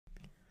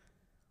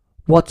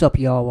What's up,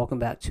 y'all? Welcome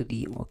back to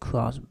the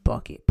Lacrosse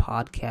Bucket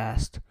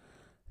Podcast.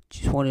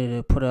 Just wanted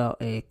to put out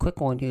a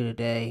quick one here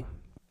today.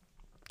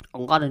 A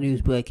lot of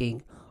news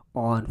breaking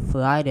on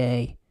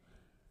Friday,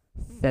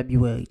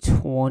 February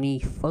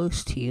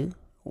 21st here,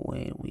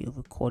 when we are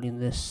recording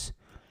this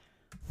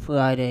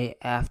Friday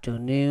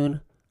afternoon.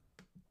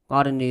 A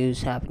lot of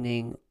news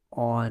happening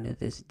on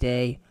this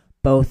day,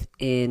 both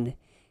in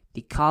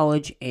the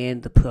college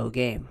and the pro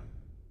game.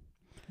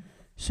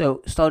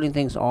 So, starting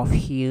things off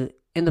here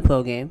in the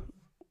pro game.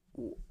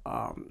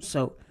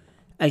 So,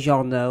 as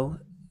y'all know,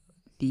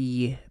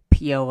 the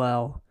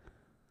PLL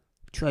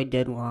trade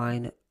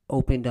deadline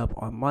opened up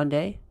on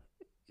Monday.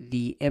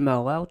 The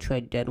MLL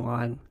trade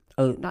deadline,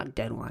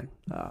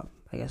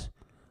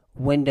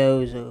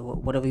 windows or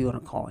whatever you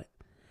want to call it,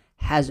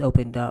 has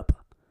opened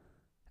up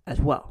as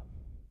well.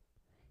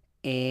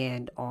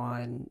 And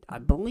I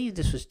believe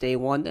this was day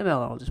one, the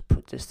MLL just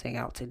put this thing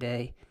out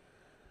today.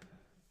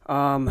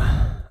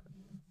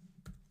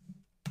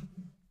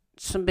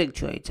 Some big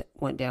trades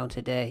went down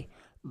today,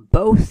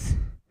 both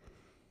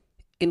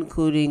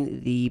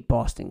including the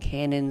Boston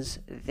Cannons.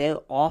 Their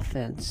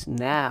offense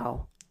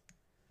now,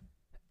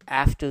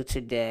 after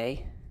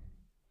today,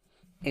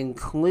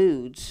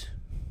 includes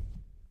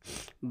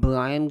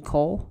Brian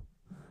Cole,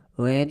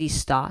 Randy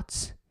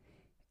Stotts,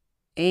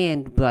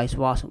 and Bryce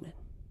Wasserman.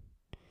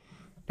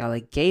 Now,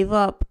 they gave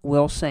up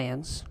Will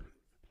Sands,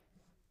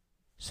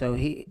 so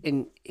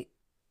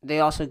they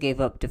also gave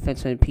up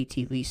defenseman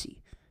P.T. Lisi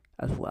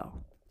as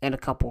well, and a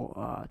couple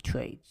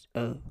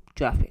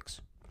draft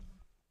picks.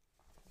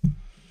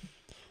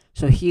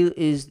 So here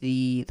is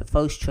the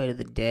first trade of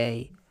the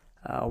day.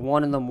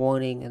 One in the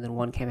morning, and then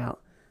one came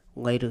out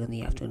later in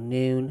the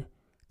afternoon.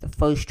 The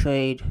first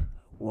trade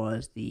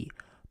was the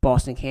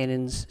Boston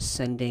Cannons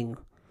sending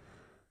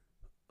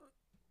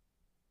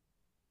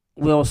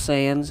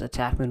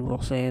attackman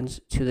Will Sands,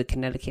 to the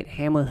Connecticut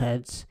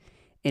Hammerheads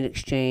in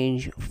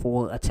exchange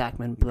for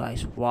attackman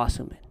Bryce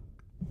Wasserman.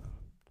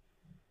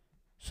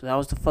 So that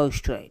was the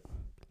first trade.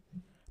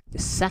 The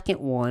second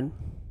one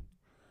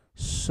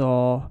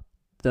saw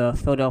the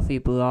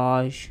Philadelphia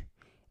Barrage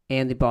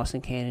and the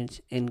Boston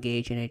Cannons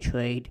engage in a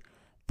trade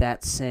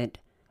that sent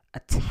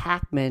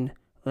attackman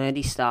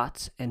Randy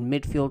Stotts and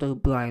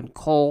midfielder Brian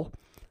Cole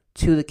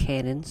to the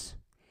Cannons,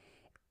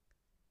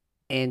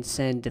 and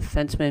send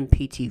defenseman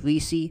P.T.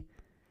 Lisi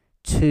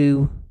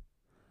to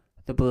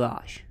the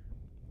Barrage.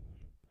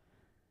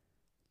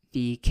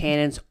 The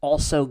Cannons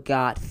also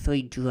got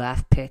 3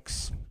 draft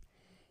picks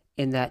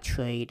in that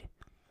trade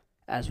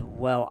as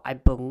well. I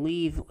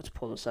believe, let's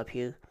pull this up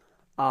here.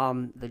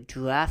 The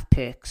draft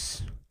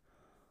picks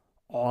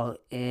are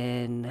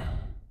in,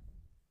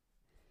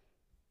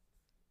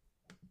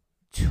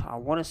 I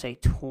want to say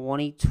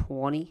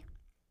 2020.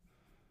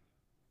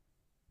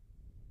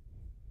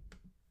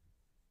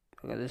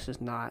 Okay, this is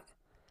not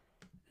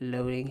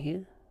loading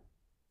here.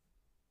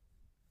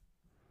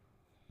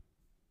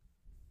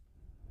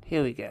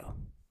 Here we go.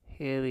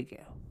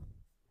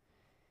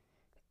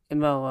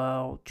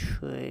 MLL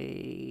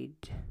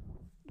trade.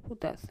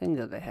 What that thing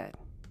that they had?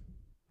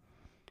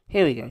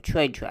 Here we go.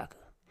 Trade tracker.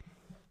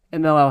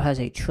 MLL has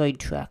a trade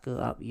tracker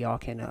up. Y'all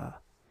can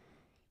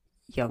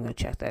go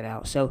check that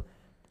out. So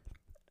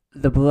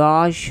the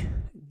Barrage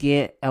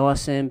get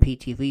LSM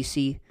P.T.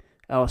 Lisi,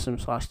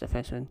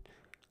 LSM/defenseman,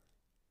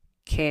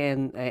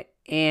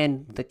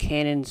 and the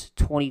Cannons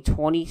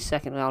 2020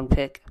 second round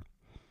pick,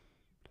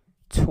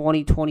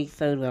 2020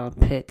 third round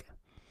pick,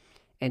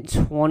 and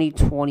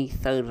 2020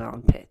 third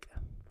round pick.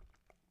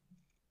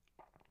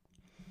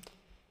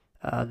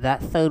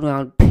 That third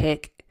round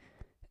pick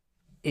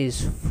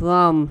is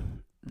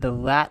from the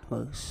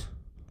Rattlers,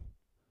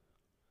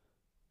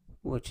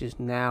 which is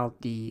now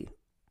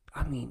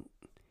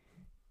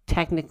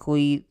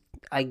technically,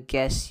 I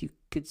guess you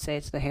could say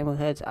it's the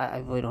Hammerheads. I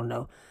really don't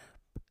know.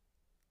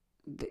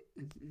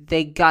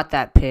 They got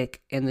that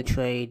pick in the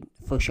trade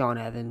for Sean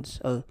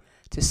Evans, or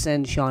to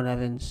send Sean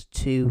Evans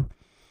to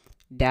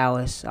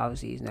Dallas.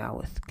 Obviously, he's now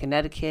with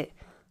Connecticut.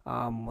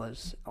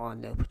 Was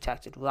on their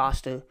protected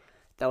roster.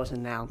 That was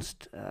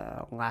announced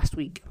last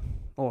week,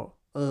 or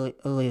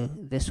earlier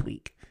this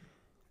week.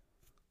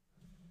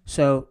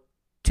 So,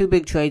 2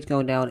 big trades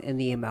going down in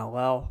the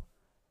MLL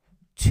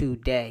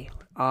today.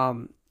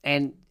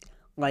 And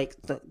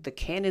the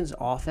Cannons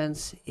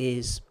offense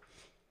it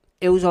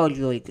was already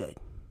really good.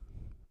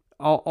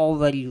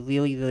 Already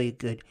really, really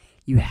good.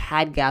 You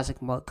had guys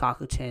like Mark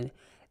Cockerton,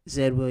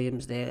 Zed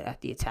Williams there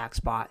at the attack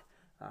spot,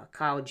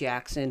 Kyle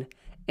Jackson,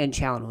 and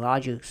Challen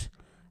Rogers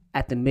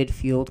at the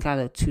midfield, kind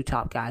of the 2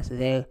 top guys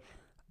there.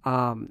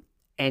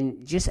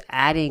 And just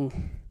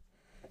adding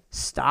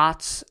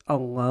Stotts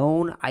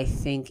alone, I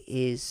think,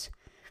 is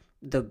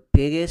the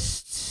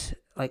biggest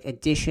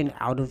addition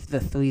out of the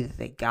 3 that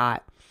they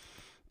got.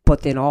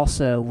 But then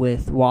also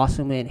with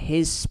Wasserman,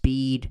 his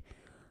speed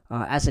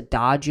as a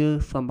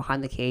dodger from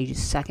behind the cage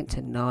is second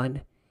to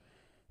none.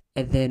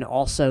 And then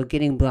also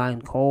getting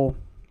Brian Cole,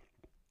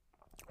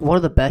 one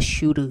of the best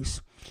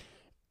shooters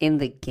in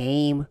the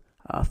game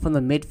from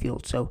the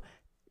midfield. So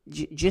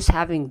just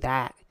having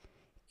that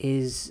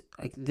is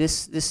like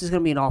this. This is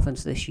going to be an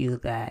offense this year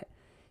that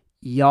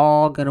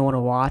y'all going to want to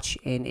watch,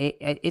 and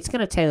it's going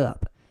to tear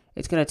up.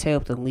 It's going to tear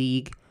up the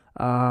league.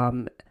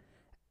 I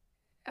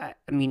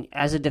mean,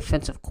 as a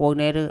defensive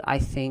coordinator, I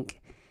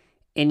think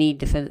any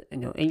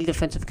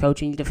defensive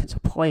coach, any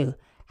defensive player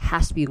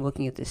has to be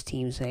looking at this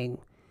team saying,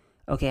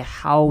 okay,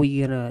 how are we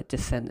going to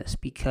defend this?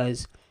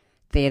 Because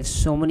they have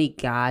so many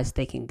guys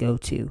they can go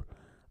to.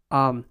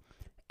 And,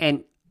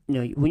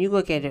 when you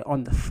look at it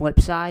on the flip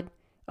side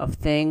of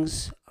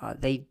things,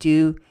 they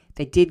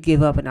did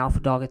give up an alpha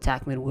dog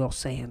attackman, Will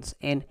Sands.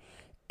 And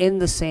in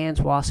the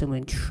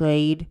Sands-Wasserman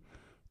trade,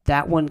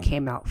 that one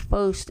came out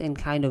first, and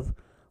kind of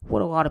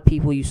what a lot of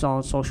people you saw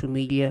on social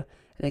media,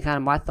 and then kind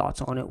of my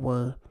thoughts on it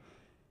were,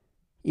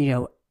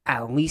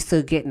 at least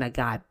they're getting a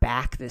guy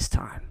back this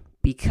time,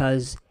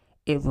 because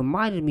it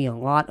reminded me a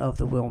lot of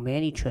the Will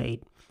Manny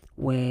trade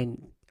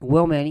when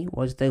Will Manny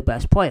was their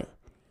best player.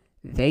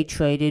 They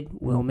traded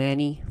Will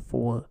Manny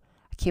for,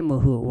 I can't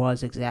remember who it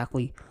was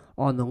exactly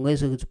on the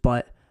Lizards,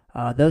 but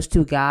those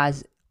two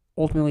guys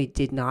ultimately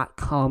did not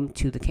come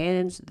to the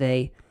Cannons.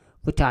 They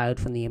retired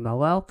from the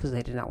MLL because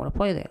they did not want to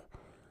play there.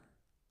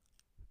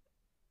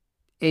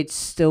 It's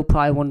still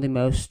probably one of the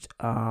most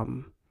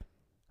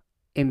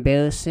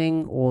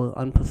embarrassing or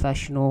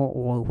unprofessional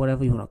or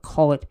whatever you want to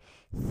call it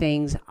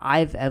things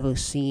I've ever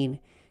seen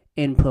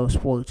in pro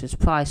sports. It's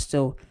probably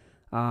still,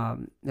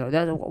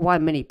 that's why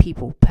many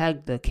people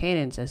peg the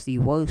Cannons as the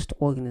worst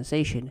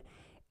organization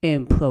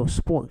in pro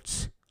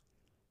sports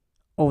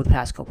over the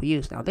past couple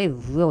years. Now,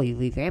 they've really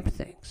revamped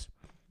things.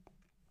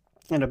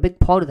 And a big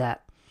part of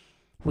that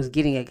was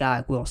getting a guy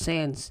like Will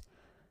Sands.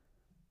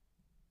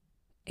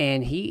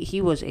 And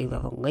he was a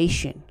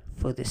revelation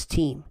for this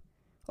team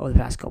over the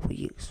past couple of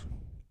years.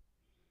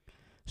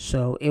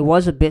 So it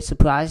was a bit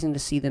surprising to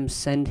see them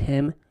send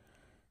him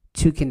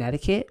to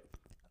Connecticut.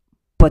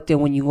 But then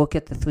when you look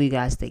at the three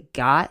guys they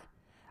got,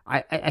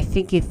 I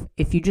think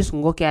if you just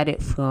look at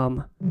it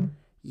from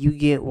you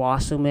get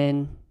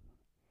Wasserman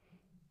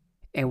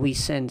and we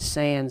send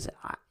Sands,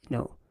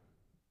 now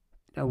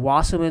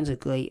Wasserman's a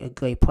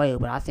great player,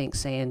 but I think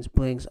Sands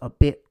brings a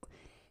bit.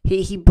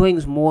 He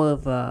brings more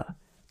of a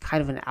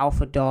kind of an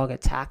alpha dog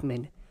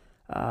attackman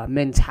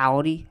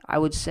mentality, I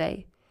would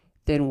say,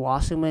 than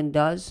Wasserman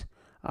does.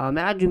 And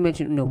I do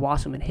mention,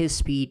 Wasserman, his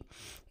speed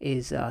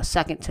is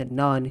second to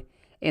none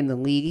in the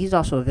league. He's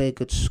also a very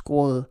good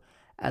scorer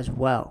as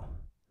well.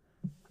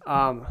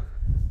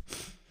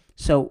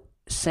 So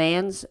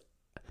Sands,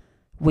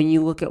 when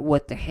you look at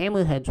what the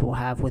Hammerheads will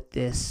have with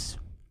this,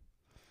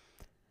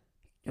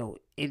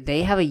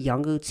 they have a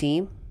younger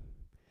team.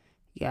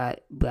 You got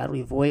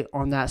Bradley Voigt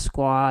on that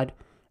squad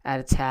at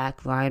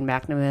attack, Ryan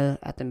McNamara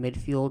at the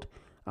midfield,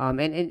 and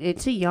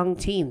it's a young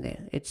team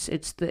there. It's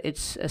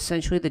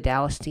essentially the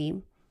Dallas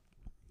team.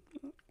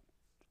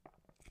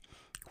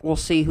 We'll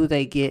see who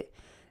they get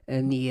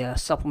in the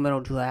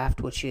supplemental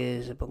draft, which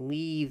is, I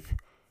believe,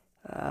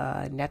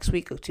 next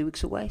week or 2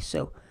 weeks away.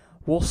 So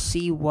we'll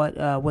see what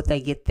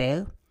they get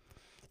there,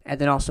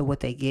 and then also what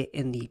they get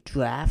in the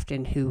draft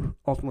and who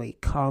ultimately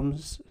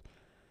comes.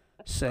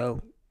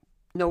 So,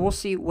 we'll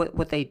see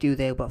what they do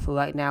there. But for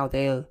right now,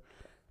 they're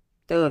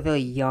a very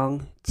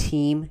young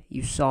team.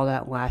 You saw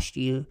that last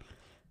year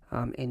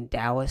in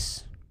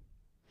Dallas,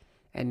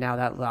 and now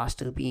that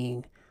roster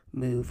being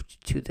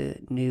moved to the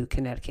new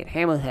Connecticut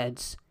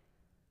Hammerheads.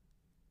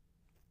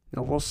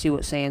 We'll see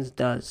what Sands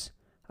does,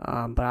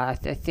 but I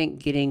think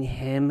getting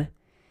him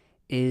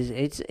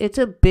it's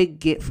a big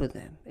get for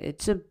them.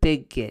 It's a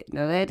big get.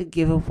 Now they had to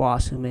give up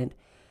Wasserman,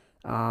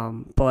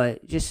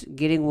 but just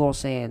getting Will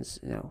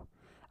Sands,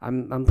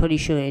 I'm pretty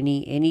sure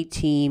any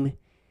team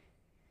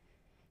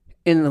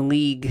in the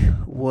league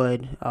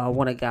would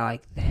want a guy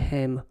like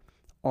him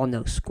on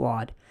their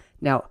squad.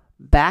 Now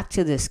back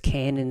to this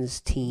Cannons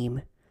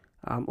team.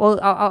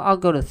 I'll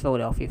go to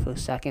Philadelphia for a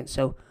second.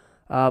 So,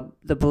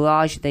 the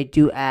Barrage, they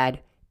do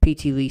add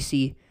P.T.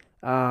 Lisi.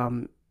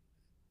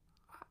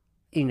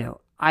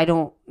 I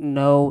don't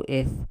know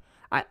if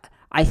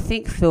I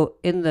think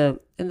in the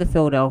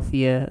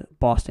Philadelphia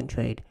Boston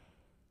trade,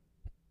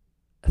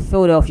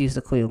 Philadelphia is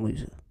the clear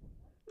loser.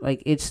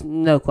 Like, it's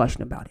no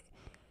question about it.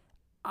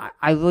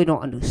 I really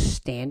don't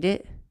understand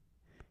it.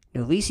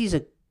 Lisi's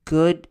a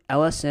good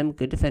LSM,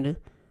 good defender,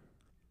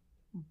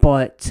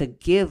 but to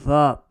give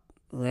up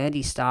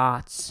Randy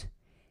Stotts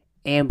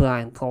and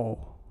Brian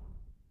Cole,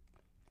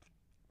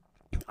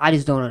 I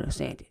just don't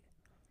understand it.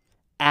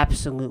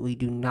 Absolutely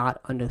do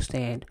not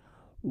understand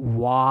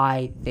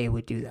why they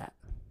would do that.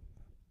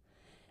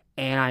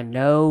 And I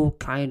know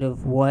kind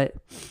of what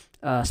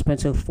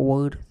Spencer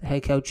Ford, the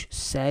head coach,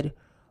 said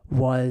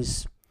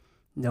was,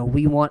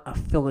 we want a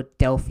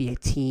Philadelphia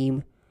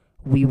team.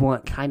 We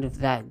want kind of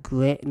that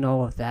grit and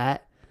all of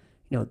that.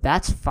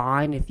 That's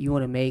fine if you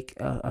want to make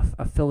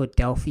a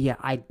Philadelphia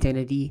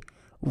identity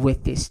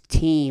with this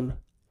team.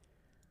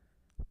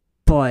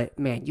 But,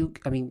 man,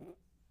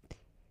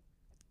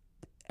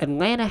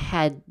 Atlanta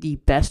had the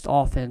best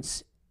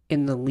offense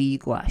in the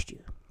league last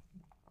year.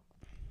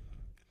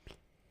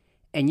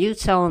 And you're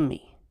telling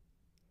me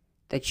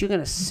that you're going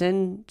to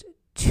send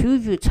two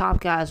of your top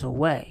guys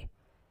away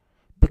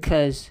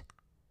because,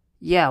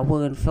 yeah,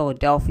 we're in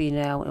Philadelphia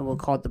now and we're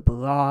called the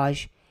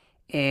Barrage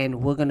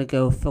and we're going to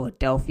go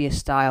Philadelphia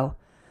style.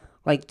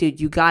 Like, dude,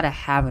 you got to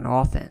have an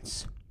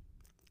offense.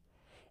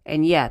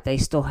 And yeah, they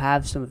still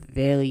have some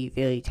very,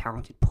 very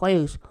talented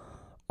players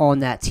on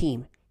that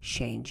team.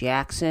 Shane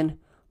Jackson,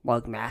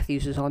 Mark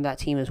Matthews is on that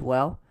team as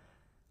well.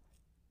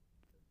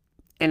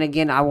 And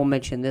again, I will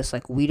mention this,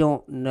 like, we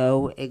don't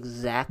know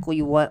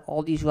exactly what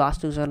all these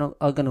rosters are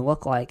going to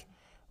look like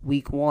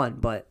week one.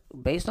 But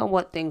based on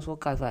what things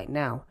look like right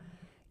now,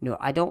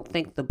 I don't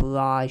think the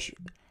Barrage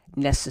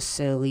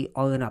necessarily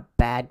are in a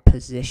bad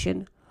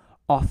position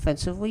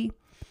offensively.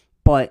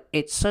 But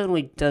it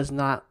certainly does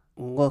not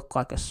look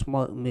like a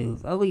smart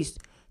move, at least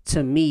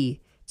to me,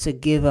 to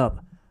give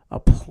up a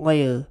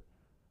player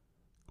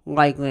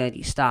like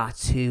Randy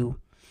Stotts, who,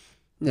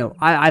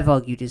 I've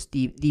argued is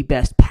the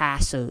best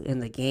passer in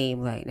the game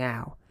right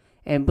now,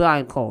 and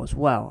Brian Cole as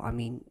well. I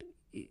mean,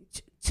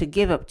 to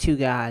give up two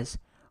guys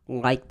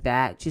like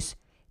that just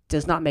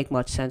does not make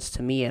much sense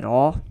to me at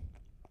all.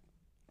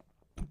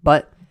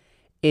 But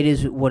it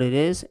is what it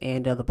is,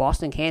 and the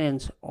Boston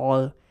Cannons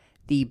are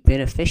the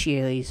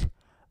beneficiaries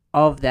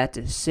of that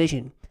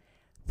decision.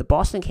 The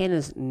Boston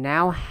Cannons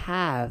now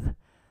have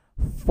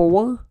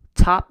 4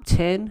 top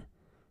 10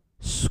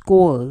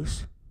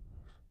 scorers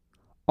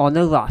on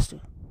their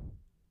roster.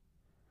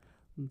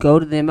 Go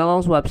to the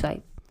MLL's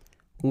website,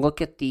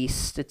 look at the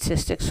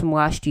statistics from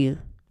last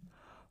year.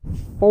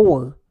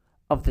 4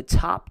 of the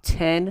top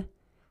 10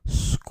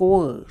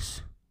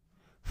 scorers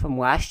from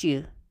last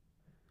year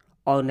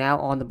are now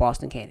on the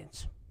Boston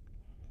Cannons.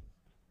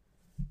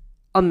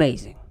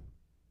 Amazing.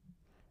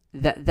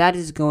 That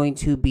is going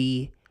to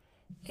be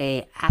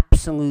an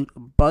absolute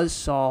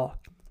buzzsaw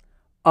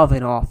of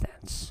an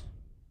offense.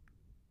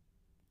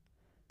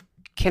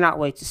 Cannot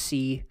wait to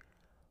see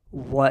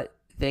what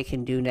they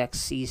can do next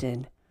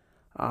season.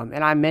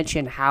 And I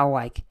mentioned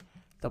how,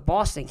 the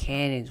Boston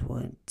Cannons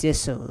were in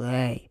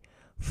disarray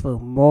for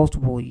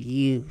multiple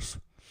years.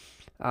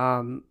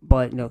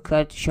 But,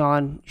 credit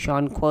to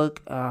Sean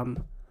Quirk.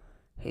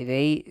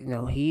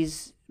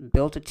 He's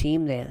built a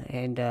team there,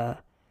 and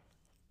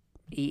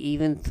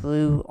even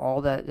through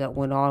all that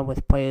went on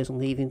with players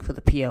leaving for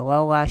the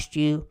PLL last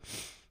year,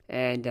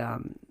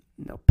 and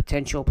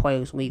potential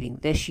players leaving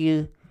this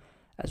year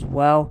as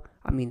well.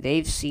 I mean,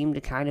 they've seemed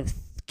to kind of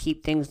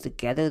keep things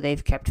together.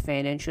 They've kept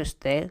fan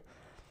interest there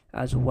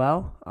as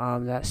well.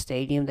 That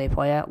stadium they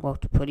play at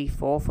looked pretty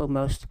full for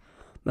most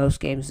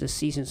games this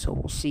season. So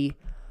we'll see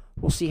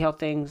how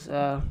things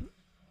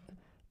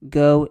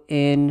go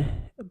in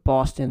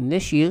Boston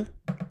this year.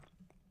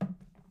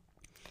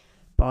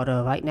 But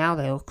right now,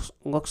 they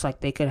looks like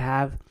they could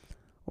have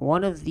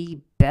one of the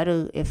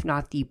better, if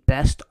not the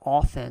best,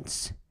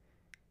 offense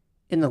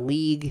in the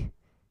league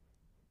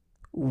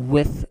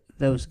with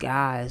those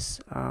guys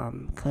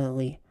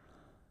currently,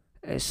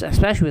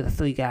 especially with the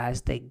 3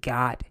 guys they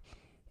got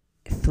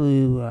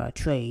through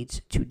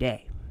trades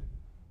today.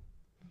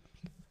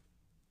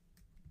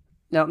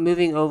 Now,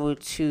 moving over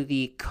to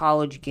the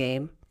college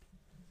game,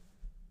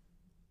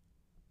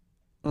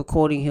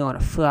 recording here on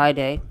a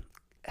Friday.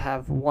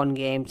 Have one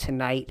game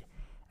tonight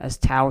as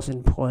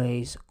Towson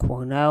plays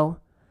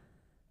Cornell.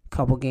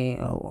 A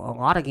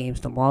lot of games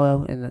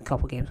tomorrow, and a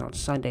couple games on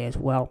Sunday as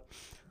well.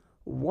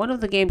 One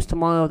of the games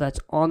tomorrow that's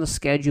on the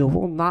schedule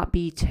will not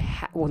be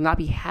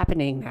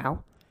happening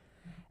now,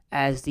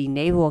 as the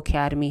Naval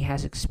Academy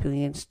has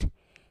experienced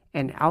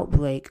an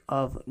outbreak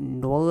of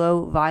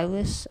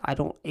norovirus. I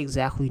don't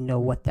exactly know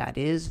what that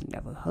is.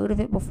 Never heard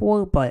of it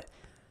before, but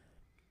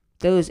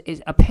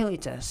apparently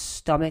it's a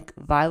stomach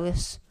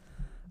virus.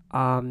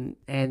 And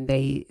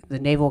the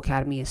Naval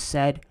Academy has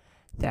said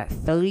that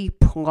 30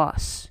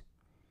 plus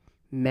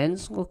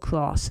men's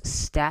lacrosse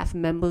staff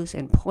members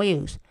and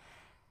players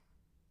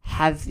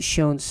have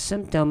shown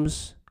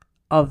symptoms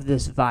of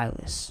this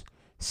virus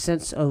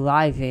since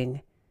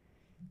arriving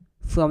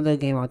from their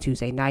game on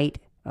Tuesday night,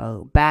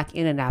 back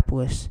in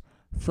Annapolis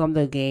from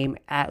their game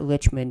at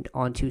Richmond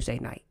on Tuesday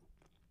night.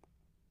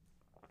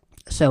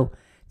 So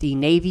the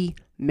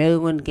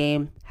Navy-Maryland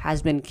game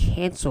has been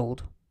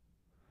canceled.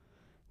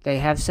 They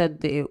have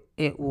said that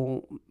it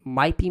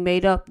might be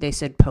made up. They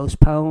said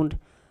postponed,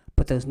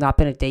 but there's not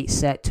been a date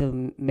set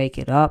to make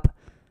it up.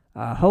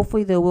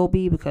 Hopefully there will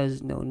be,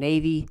 because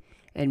Navy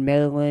and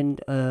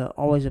Maryland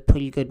always a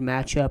pretty good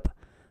matchup.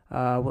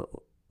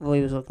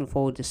 Really was looking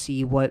forward to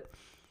see what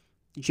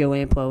Joe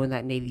Amplo and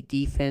that Navy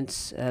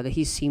defense that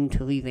he seemed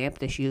to revamp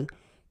this year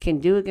can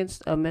do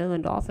against a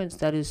Maryland offense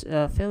that is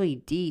fairly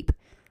deep.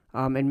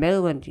 And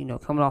Maryland,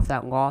 coming off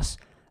that loss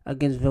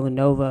against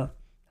Villanova,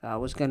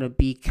 was going to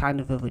be kind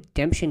of a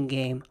redemption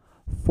game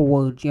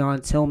for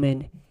John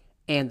Tillman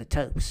and the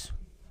Terps.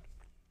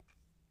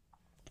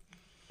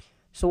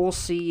 So we'll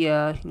see,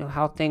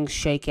 how things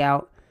shake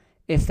out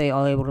if they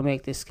are able to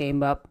make this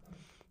game up.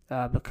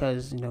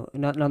 Because,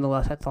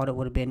 nonetheless, I thought it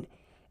would have been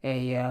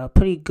a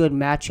pretty good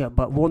matchup,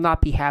 but will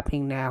not be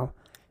happening now.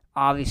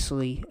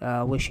 Obviously,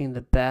 wishing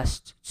the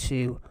best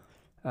to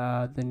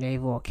the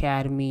Naval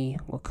Academy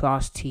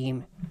lacrosse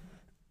team,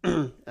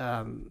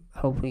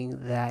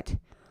 hoping that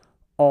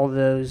all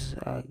those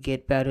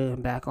get better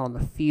and back on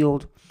the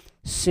field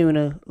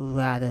sooner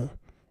rather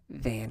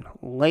than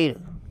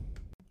later.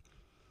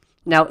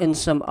 Now, in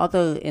some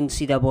other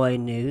NCAA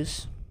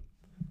news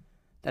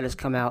that has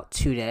come out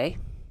today,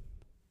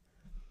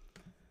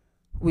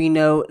 we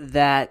know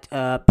that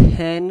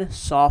Penn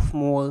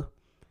sophomore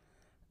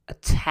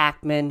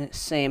attackman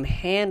Sam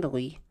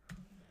Handley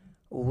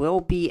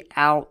will be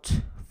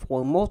out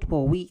for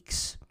multiple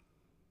weeks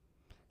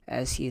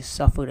as he has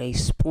suffered a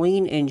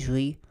spleen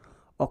injury,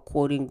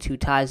 according to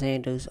Ty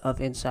Zanders of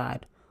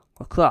Inside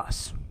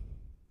Lacrosse.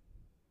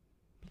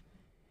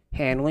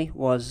 Handley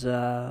was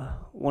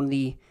one of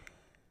the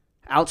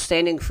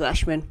outstanding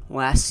freshmen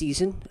last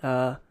season,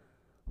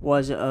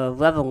 was a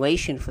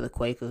revelation for the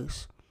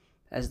Quakers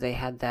as they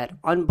had that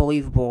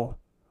unbelievable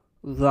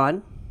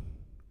run.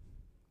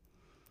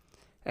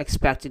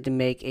 Expected to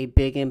make a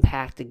big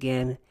impact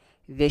again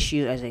this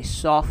year as a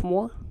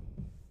sophomore.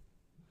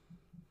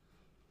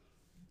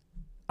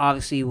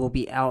 Obviously, will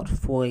be out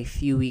for a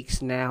few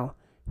weeks now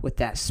with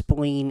that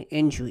spleen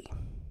injury.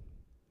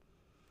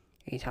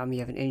 Anytime you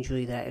have an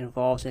injury that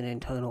involves an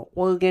internal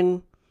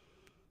organ,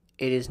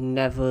 it is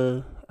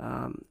never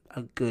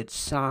a good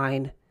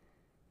sign.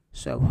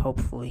 So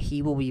hopefully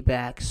he will be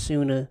back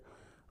sooner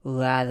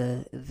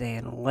rather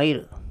than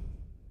later.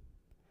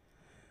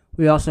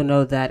 We also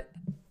know that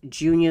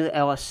junior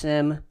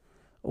LSM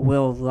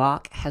Will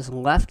Locke has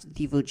left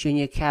the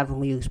Virginia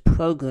Cavaliers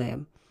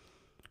program,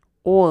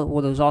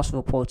 or there's also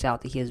reports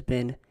out that he has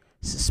been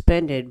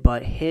suspended,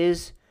 but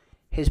his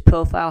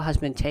profile has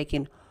been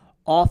taken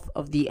off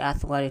of the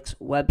Athletics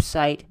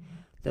website.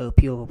 There are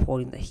people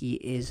reporting that he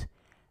is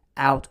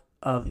out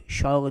of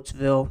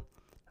Charlottesville.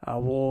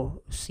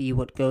 We'll see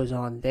what goes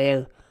on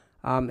there.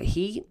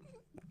 He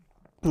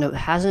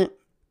hasn't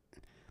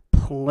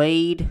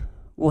played.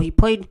 Well, he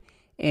played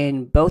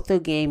in both the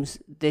games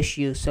this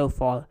year so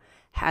far.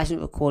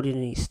 Hasn't recorded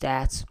any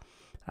stats.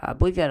 I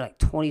believe he had like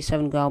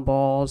 27 ground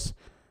balls,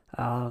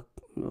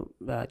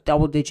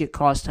 double-digit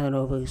cross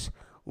turnovers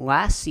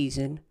last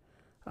season.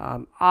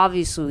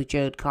 Obviously,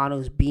 Jared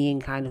Connors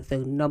being kind of the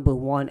number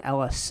one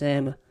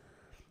LSM,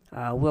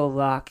 Will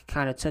Locke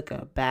kind of took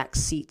a back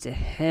seat to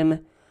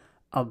him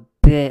a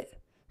bit.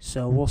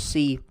 So we'll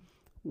see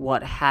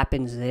what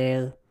happens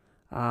there.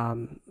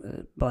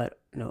 But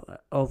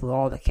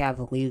overall, the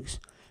Cavaliers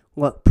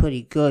look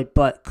pretty good,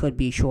 but could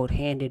be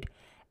shorthanded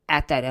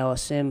at that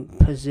LSM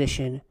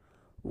position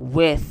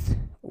with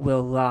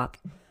Will Locke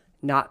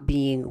not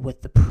being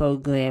with the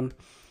program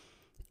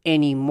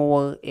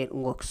anymore. It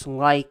looks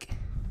like,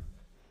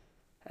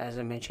 as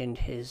I mentioned,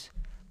 his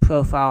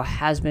profile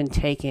has been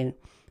taken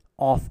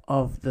off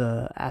of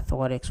the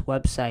Athletics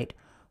website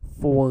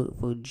for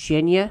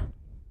Virginia.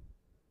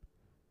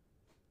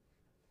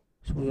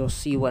 So we'll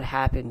see what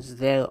happens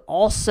there.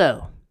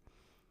 Also,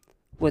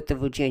 with the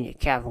Virginia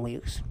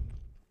Cavaliers,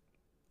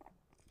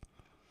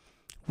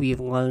 we've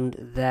learned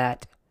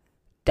that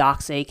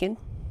Dox Aitken,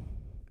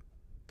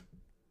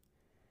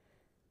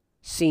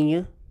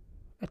 senior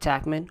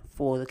attackman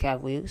for the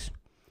Cavaliers,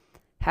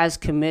 has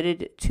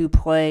committed to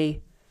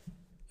play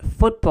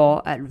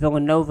football at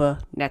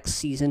Villanova next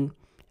season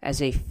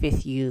as a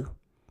fifth-year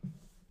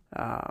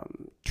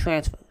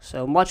transfer.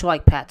 So much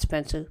like Pat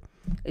Spencer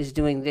is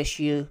doing this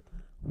year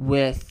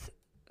with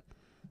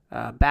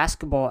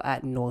basketball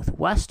at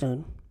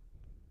Northwestern,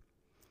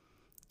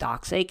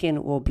 Dox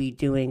Aitken will be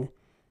doing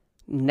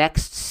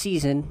next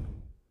season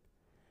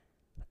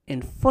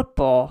in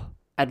football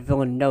at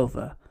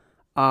Villanova.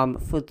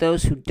 For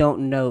those who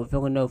don't know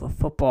Villanova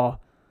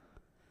football,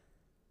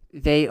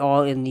 they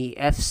are in the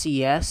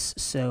FCS,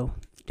 so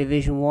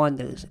Division One.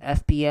 There's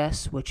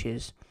FBS, which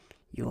is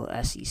your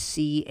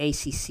SEC,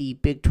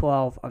 ACC, Big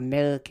 12,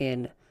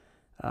 American,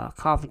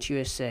 Conference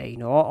USA,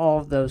 all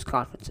of those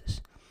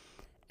conferences.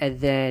 And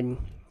then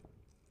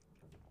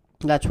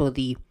that's where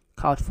the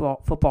college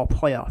football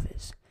playoff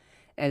is.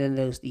 And then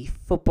there's the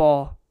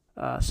football,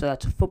 so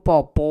that's a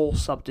football bowl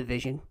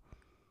subdivision.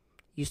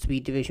 Used to be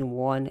Division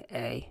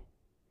 1A.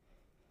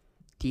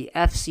 The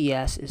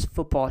FCS is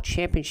football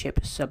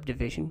championship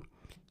subdivision.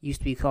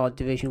 Used to be called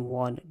Division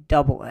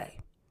 1AA.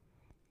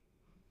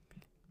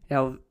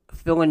 Now,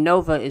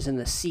 Villanova is in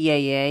the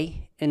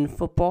CAA in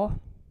football.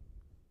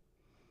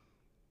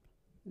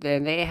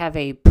 Then they have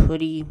a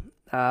pretty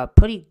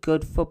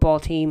good football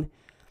team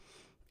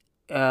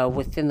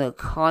within the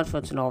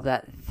conference and all of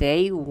that.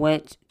 They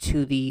went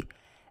to the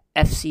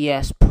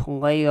FCS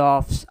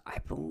playoffs. I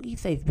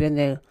believe they've been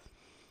there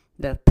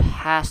the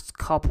past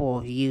couple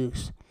of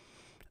years.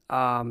 They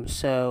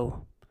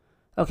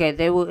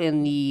were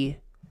in the...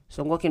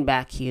 So looking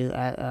back here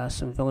at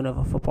some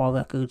Villanova football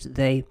records,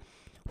 they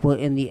were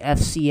in the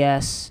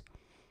FCS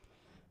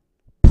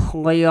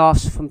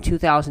playoffs from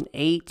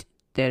 2008.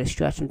 They had a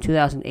stretch from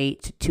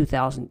 2008 to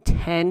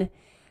 2010.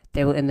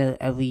 They were in there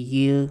every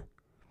year.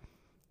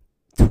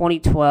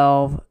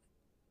 2012,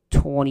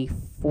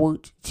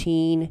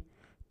 2014,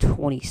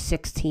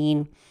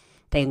 2016.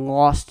 They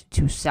lost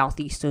to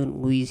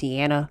Southeastern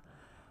Louisiana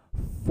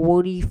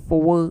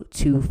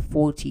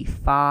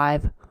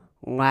 44-45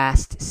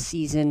 last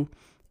season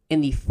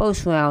in the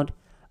first round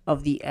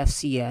of the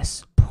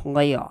FCS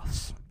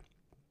playoffs.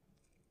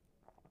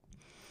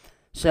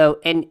 So,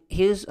 and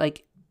here's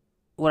like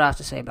what I have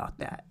to say about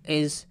that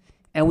is,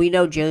 and we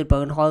know Jared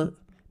Bernhardt,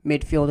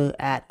 midfielder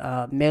at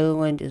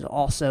Maryland, is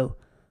also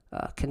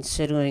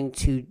considering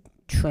to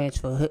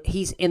transfer.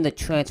 He's in the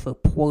transfer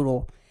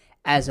portal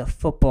as a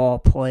football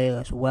player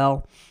as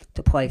well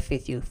to play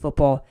fifth-year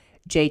football.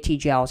 JT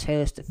Giles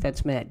Harris,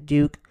 defenseman at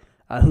Duke,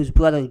 whose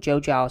brother Joe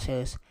Giles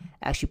Harris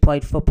actually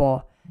played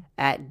football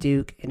at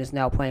Duke and is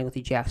now playing with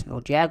the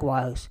Jacksonville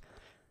Jaguars.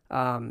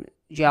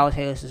 Giles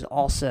Harris is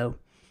also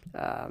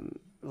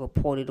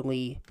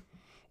reportedly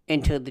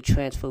entered the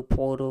transfer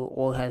portal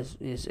or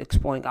is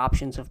exploring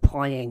options of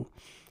playing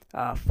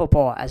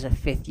football as a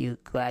fifth-year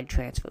grad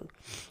transfer.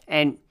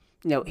 And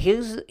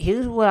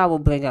here's what I will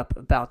bring up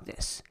about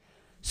this.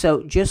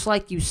 So just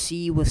like you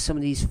see with some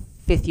of these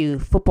fifth-year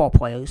football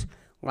players,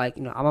 like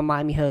I'm a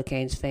Miami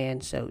Hurricanes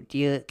fan, so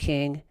D'Eriq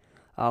King,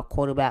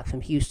 quarterback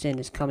from Houston,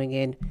 is coming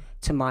in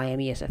to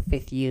Miami as a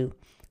fifth-year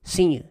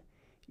senior.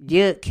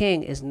 D'Eriq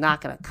King is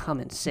not going to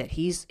come and sit.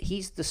 He's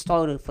the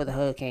starter for the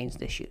Hurricanes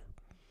this year.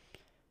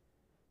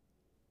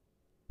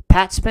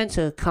 Pat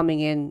Spencer coming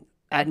in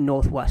at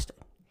Northwestern.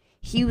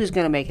 He was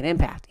going to make an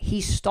impact.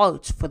 He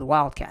starts for the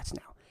Wildcats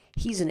now.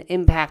 He's an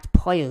impact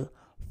player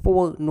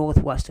for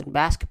Northwestern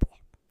basketball.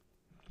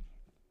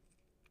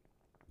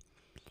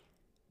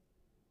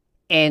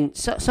 And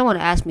someone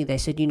asked me, they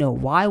said,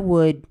 why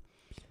would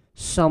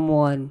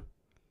someone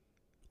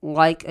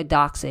like a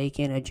Dox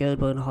Aitken, a Jared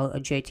Bernhardt, a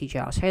JT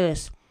Giles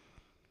Harris,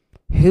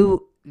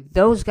 who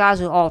those guys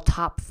are all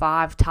top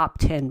 5, top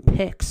 10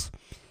 picks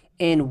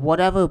in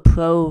whatever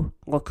pro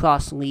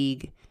lacrosse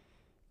league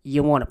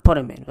you want to put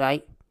them in,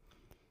 right?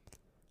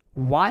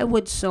 Why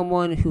would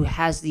someone who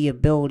has the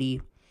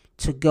ability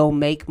to go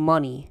make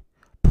money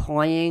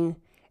playing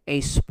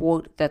a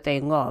sport that they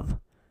love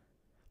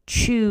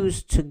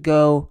choose to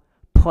go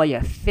play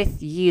a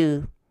fifth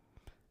year,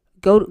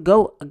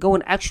 go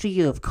an extra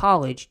year of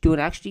college, do an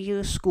extra year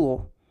of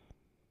school,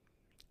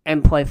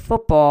 and play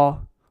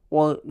football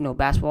or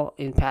basketball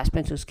in Pat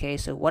Spencer's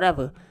case or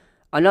whatever,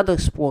 another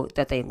sport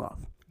that they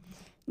love?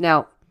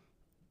 Now,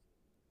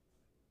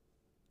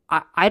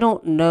 I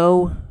don't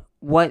know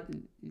what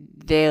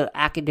their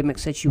academic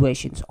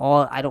situations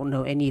are. I don't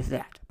know any of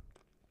that.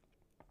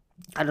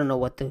 I don't know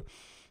what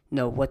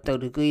their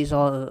degrees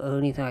are or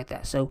anything like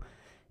that. So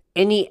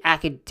any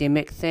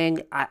academic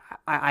thing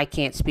I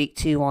can't speak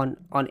to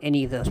on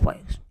any of those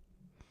players.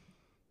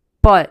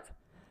 But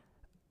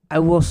I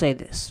will say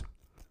this.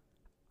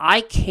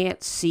 I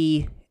can't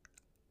see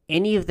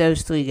any of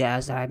those three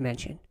guys that I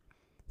mentioned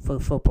for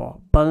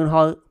football.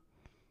 Bernhardt,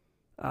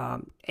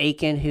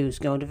 Aitken, who's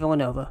going to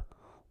Villanova,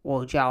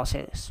 or Giles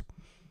Harris.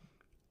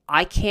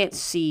 I can't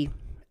see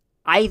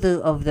either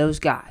of those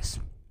guys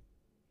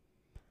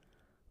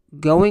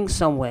going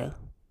somewhere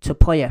to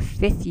play a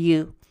fifth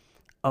year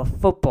of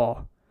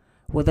football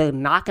where they're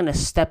not going to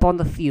step on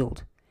the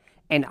field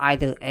and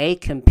either A,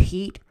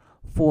 compete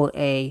for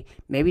a,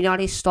 maybe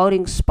not a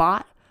starting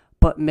spot,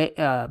 but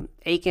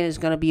Aitken is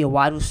going to be a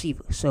wide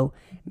receiver. So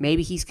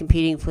maybe he's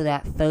competing for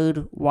that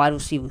third wide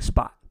receiver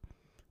spot.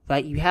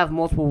 Right? You have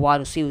multiple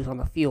wide receivers on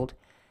the field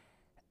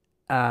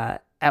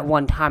at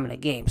one time in a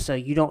game. So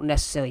you don't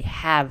necessarily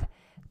have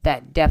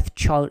that depth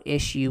chart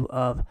issue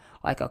of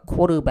like a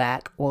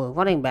quarterback or a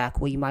running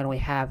back where you might only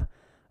have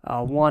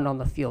one on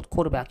the field.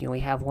 Quarterback, you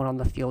only have one on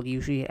the field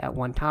usually at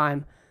one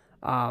time.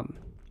 Running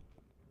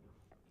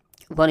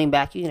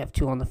back, you can have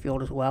two on the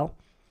field as well.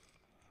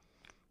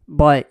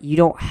 But you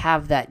don't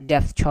have that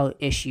depth chart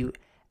issue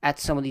at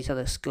some of these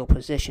other skill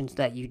positions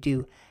that you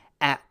do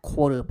at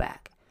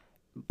quarterback.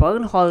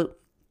 Bernhardt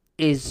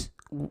is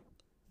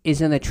in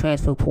the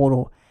transfer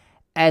portal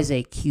as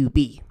a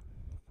QB.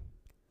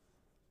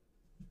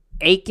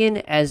 Aitken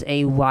as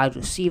a wide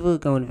receiver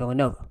going to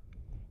Villanova.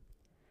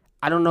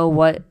 I don't know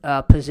what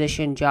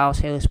position Giles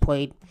Harris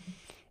played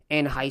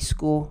in high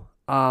school,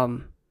 but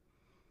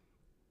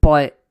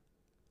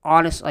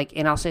honestly,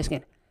 and I'll say this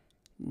again,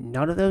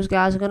 none of those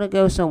guys are going to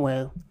go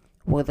somewhere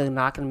where they're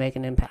not going to make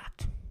an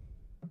impact.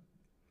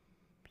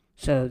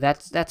 So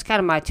that's kind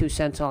of my 2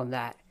 cents on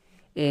that.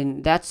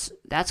 And that's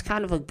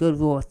kind of a good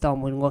rule of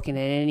thumb when looking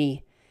at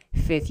any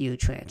fifth-year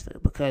transfer,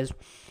 because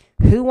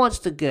who wants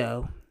to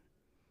go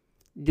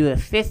do a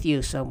fifth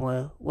year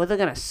somewhere where they're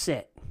going to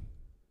sit?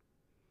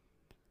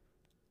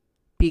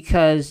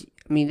 Because,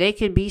 they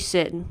could be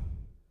sitting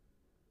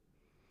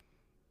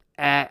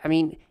at,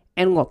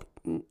 and look,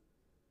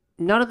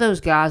 none of those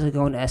guys are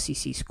going to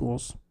SEC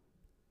schools.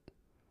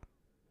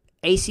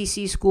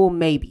 ACC school,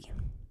 maybe.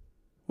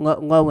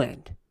 Low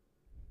end.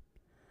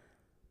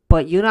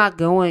 But you're not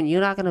going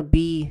to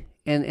be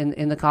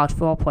in the college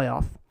football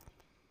playoff.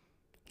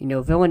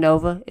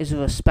 Villanova is a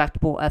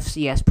respectable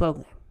FCS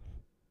program.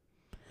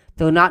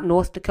 They're not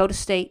North Dakota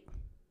State.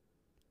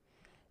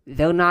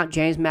 They're not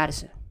James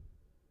Madison.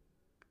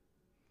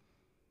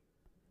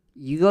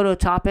 You go to a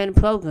top-end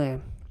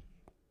program,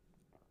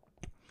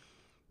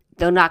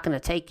 they're not going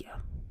to take you.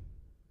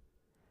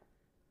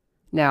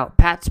 Now,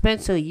 Pat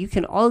Spencer, you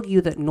can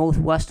argue that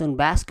Northwestern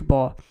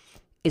basketball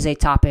is a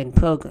top-end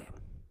program.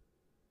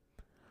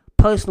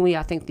 Personally,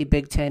 I think the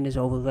Big Ten is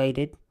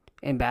overrated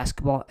in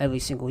basketball every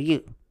single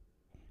year.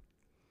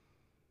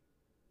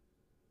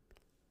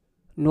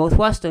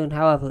 Northwestern,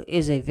 however,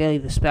 is a very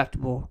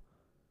respectable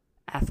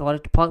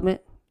athletic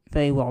department,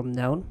 very well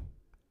known.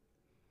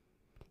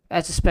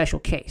 That's a special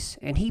case.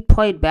 And he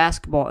played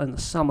basketball in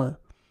the summer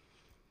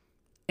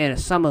in a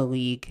summer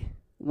league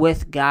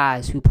with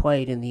guys who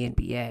played in the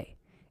NBA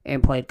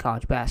and played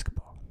college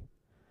basketball.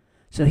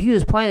 So he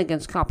was playing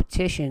against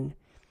competition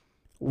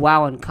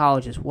while in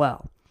college as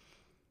well.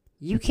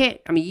 You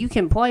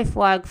can play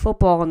flag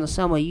football in the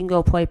summer. You can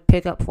go play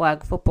pickup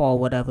flag football or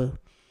whatever.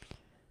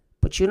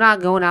 But you're not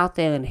going out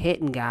there and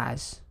hitting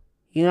guys.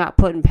 You're not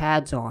putting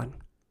pads on.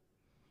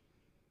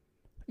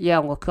 Yeah,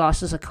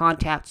 lacrosse is a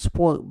contact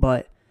sport,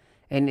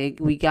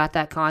 we got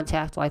that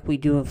contact like we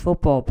do in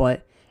football,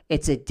 but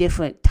it's a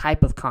different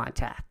type of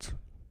contact.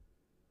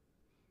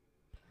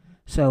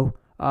 So,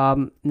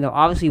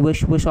 obviously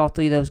wish all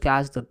three of those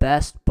guys the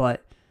best,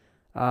 but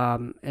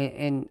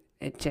and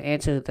to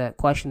answer that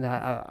question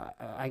that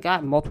I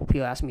got multiple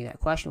people asking me that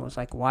question was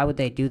like, why would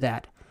they do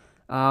that?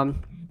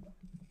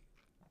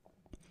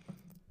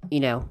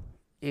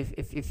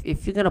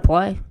 If you're gonna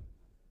play,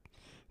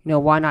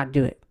 why not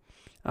do it?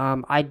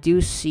 I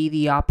do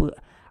see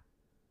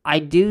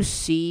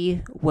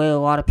where a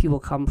lot of people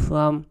come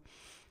from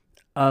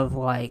of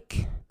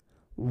like,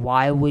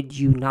 why would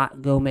you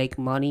not go make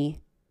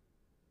money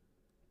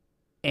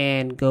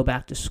and go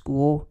back to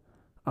school?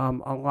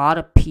 A lot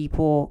of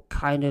people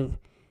kind of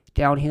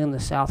down here in the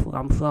South where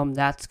I'm from,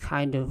 that's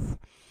kind of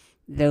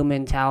their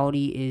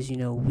mentality is,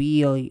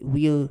 we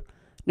are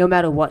no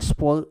matter what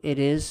sport it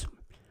is,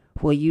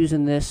 we're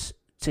using this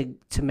to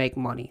make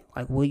money.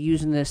 Like, we're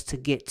using this to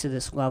get to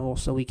this level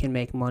so we can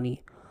make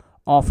money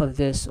off of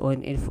this. Or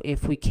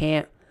if we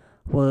can't,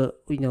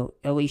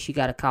 at least you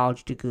got a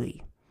college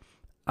degree.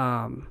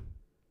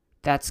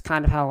 That's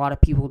kind of how a lot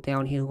of people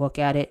down here look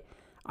at it.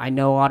 I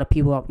know a lot of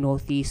people up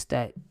northeast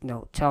that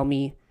tell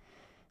me,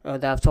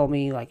 that have told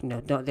me like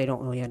they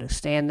don't really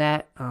understand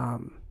that.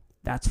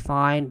 That's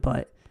fine,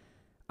 but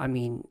I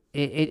mean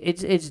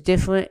it's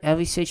different.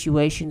 Every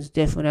situation's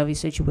different. Every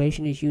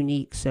situation is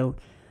unique. So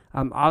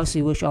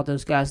obviously wish all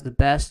those guys the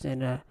best,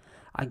 and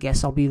I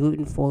guess I'll be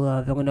rooting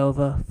for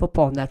Villanova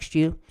football next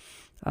year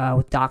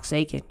with Doc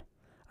Sakin.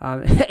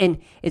 And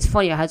it's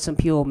funny, I had some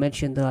people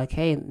mention, they're like,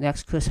 hey,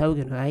 next Chris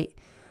Hogan, right?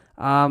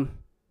 I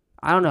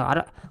don't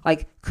know.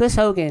 Chris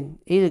Hogan,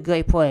 he's a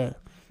great player.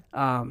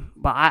 But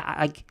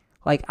I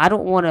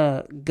don't want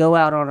to go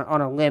out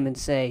on a limb and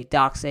say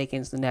Doc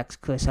Sakin's the next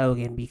Chris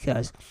Hogan,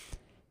 because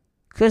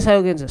Chris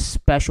Hogan's a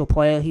special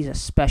player. He's a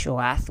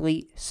special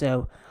athlete.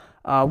 So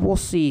we'll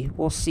see.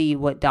 We'll see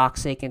what Doc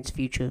Sakin's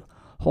future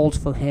holds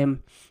for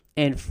him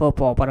in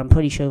football. But I'm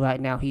pretty sure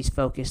right now he's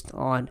focused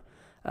on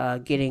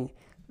getting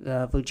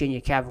the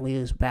Virginia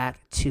Cavaliers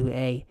back to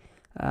a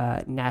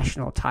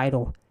national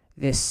title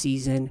this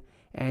season.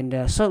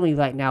 And certainly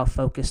right now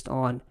focused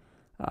on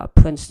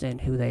Princeton,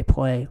 who they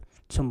play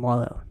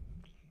tomorrow.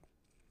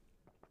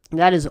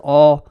 That is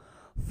all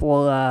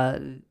for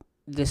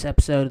this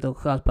episode of the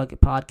Lacrosse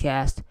Bucket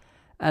Podcast.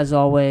 As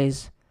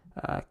always,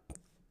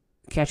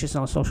 catch us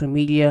on social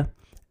media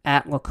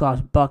at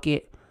Lacrosse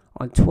Bucket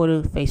on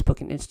Twitter,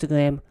 Facebook, and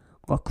Instagram.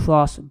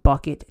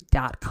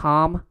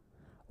 LacrosseBucket.com,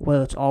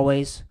 where it's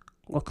always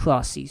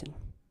lacrosse season.